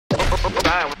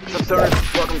Hi, what's up,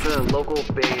 stoners? Welcome to the local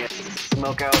band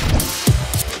Smokeout.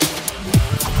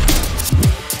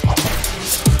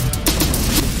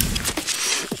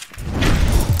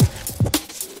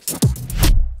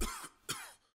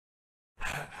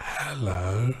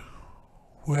 Hello,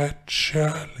 we're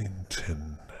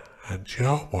Churlington, and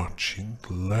you're watching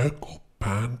the local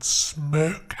band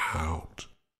Smokeout.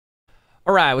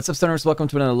 Alright, what's up, stoners? Welcome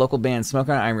to another local band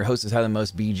Smokeout. I'm your host, is How the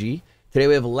Most BG. Today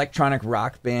we have electronic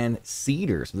rock band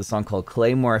Cedars with a song called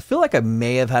Claymore. I feel like I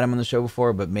may have had them on the show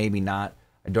before, but maybe not.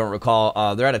 I don't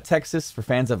recall. They're out of Texas for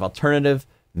fans of alternative,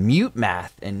 Mute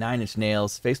Math, and 9 Inch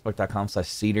Nails.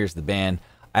 Facebook.com/Cedars, the band.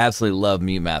 I absolutely love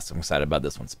Mute Math, so I'm excited about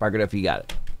this one. Spark it up if you got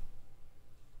it.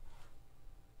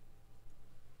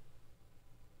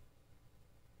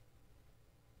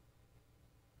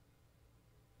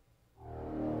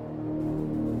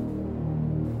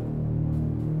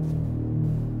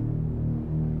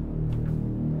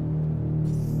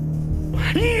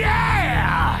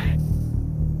 Yeah!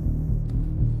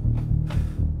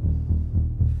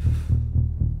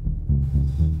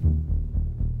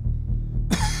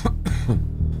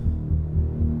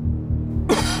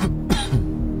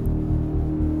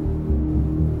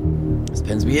 This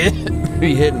pen's be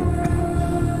hitting.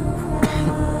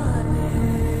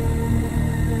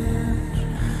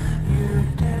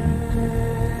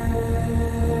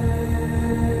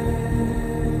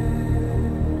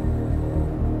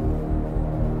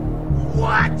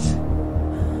 What?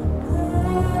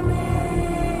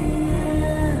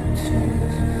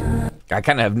 I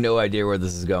kind of have no idea where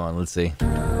this is going. Let's see.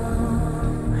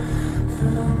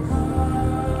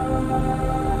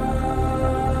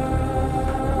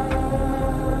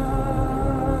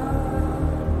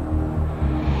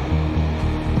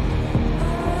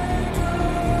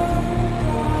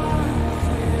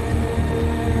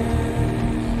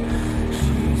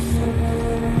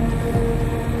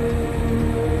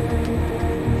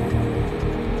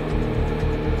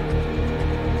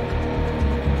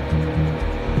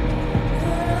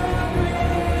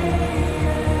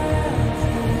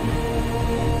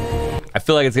 I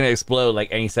feel like it's gonna explode like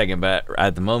any second, but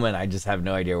at the moment I just have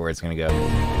no idea where it's gonna go.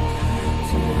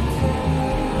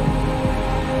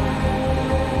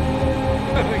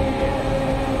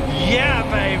 Yeah,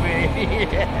 baby!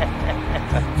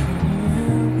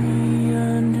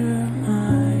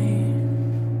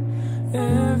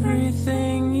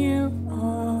 Everything you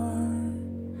are,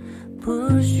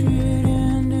 push it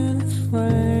into the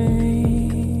flame.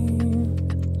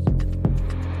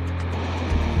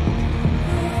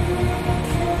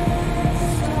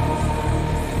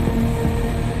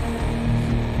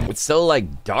 It's so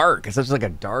like dark. It's such like a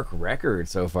dark record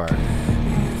so far. Kind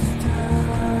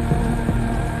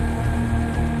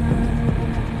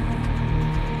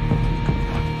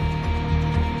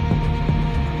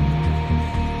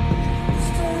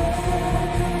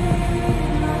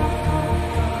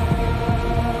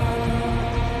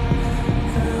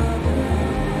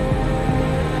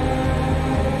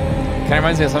of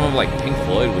reminds me of something like Pink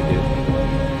Floyd would do.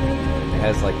 It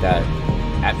has like that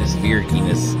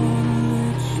atmosphericiness.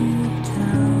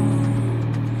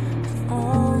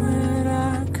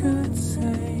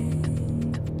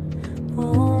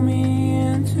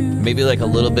 Maybe like a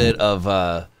little bit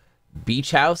of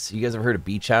Beach House. You guys ever heard of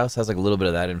Beach House? Has like a little bit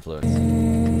of that influence.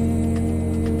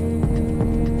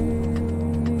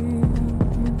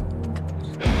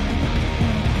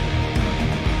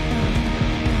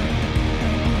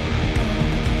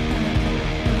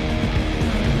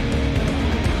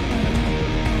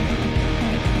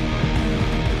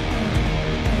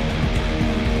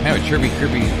 Kind of a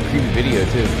creepy video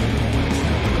too.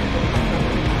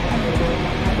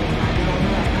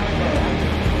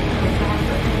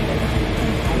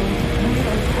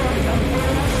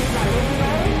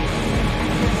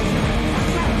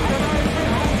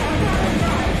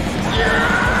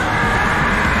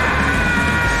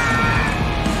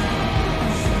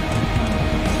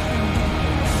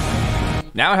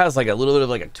 Now it has like a little bit of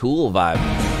like a Tool vibe.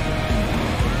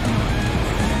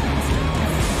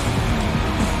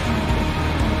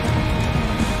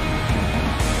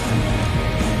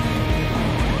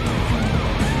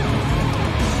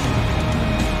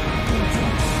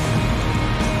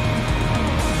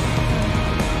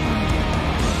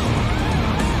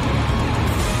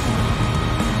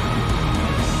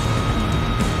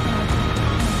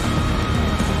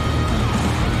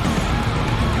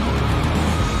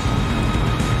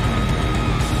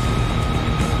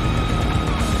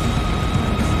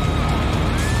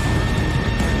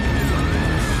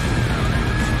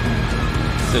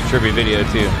 It's a tribute video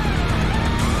too.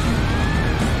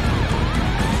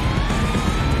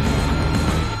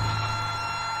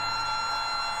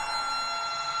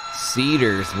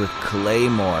 Cedars with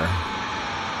Claymore.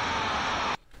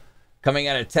 Coming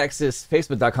out of Texas,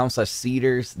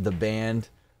 facebook.com/Cedars, the band.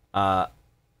 I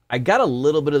got a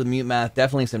little bit of the Mute Math,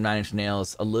 definitely some 9 Inch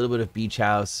Nails, a little bit of Beach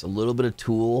House, a little bit of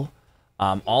Tool.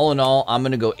 All in all, I'm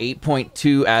going to go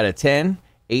 8.2 out of 10.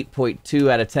 8.2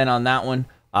 out of 10 on that one.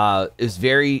 It's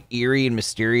very eerie and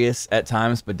mysterious at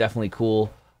times, but definitely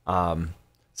cool.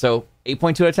 So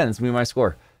 8.2 out of 10, that's going to be my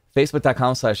score.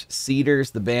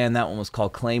 Facebook.com/Cedars, the band. That one was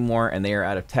called Claymore, and they are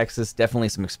out of Texas. Definitely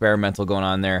some experimental going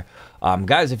on there.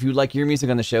 Guys, if you'd like your music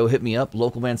on the show, hit me up,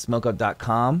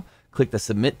 localbandsmokeout.com. Click the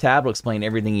Submit tab. It'll explain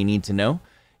everything you need to know.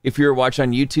 If you're watching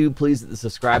on YouTube, please hit the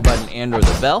subscribe button and or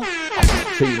the bell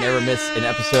so you never miss an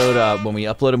episode when we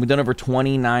upload them. We've done over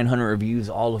 2,900 reviews,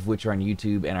 all of which are on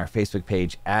YouTube and our Facebook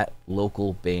page at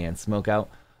Local Band Smokeout.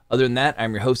 Other than that,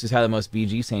 I'm your host, who's had the most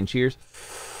BG, saying cheers,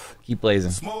 keep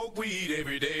blazing, Smoke weed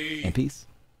every day. and peace.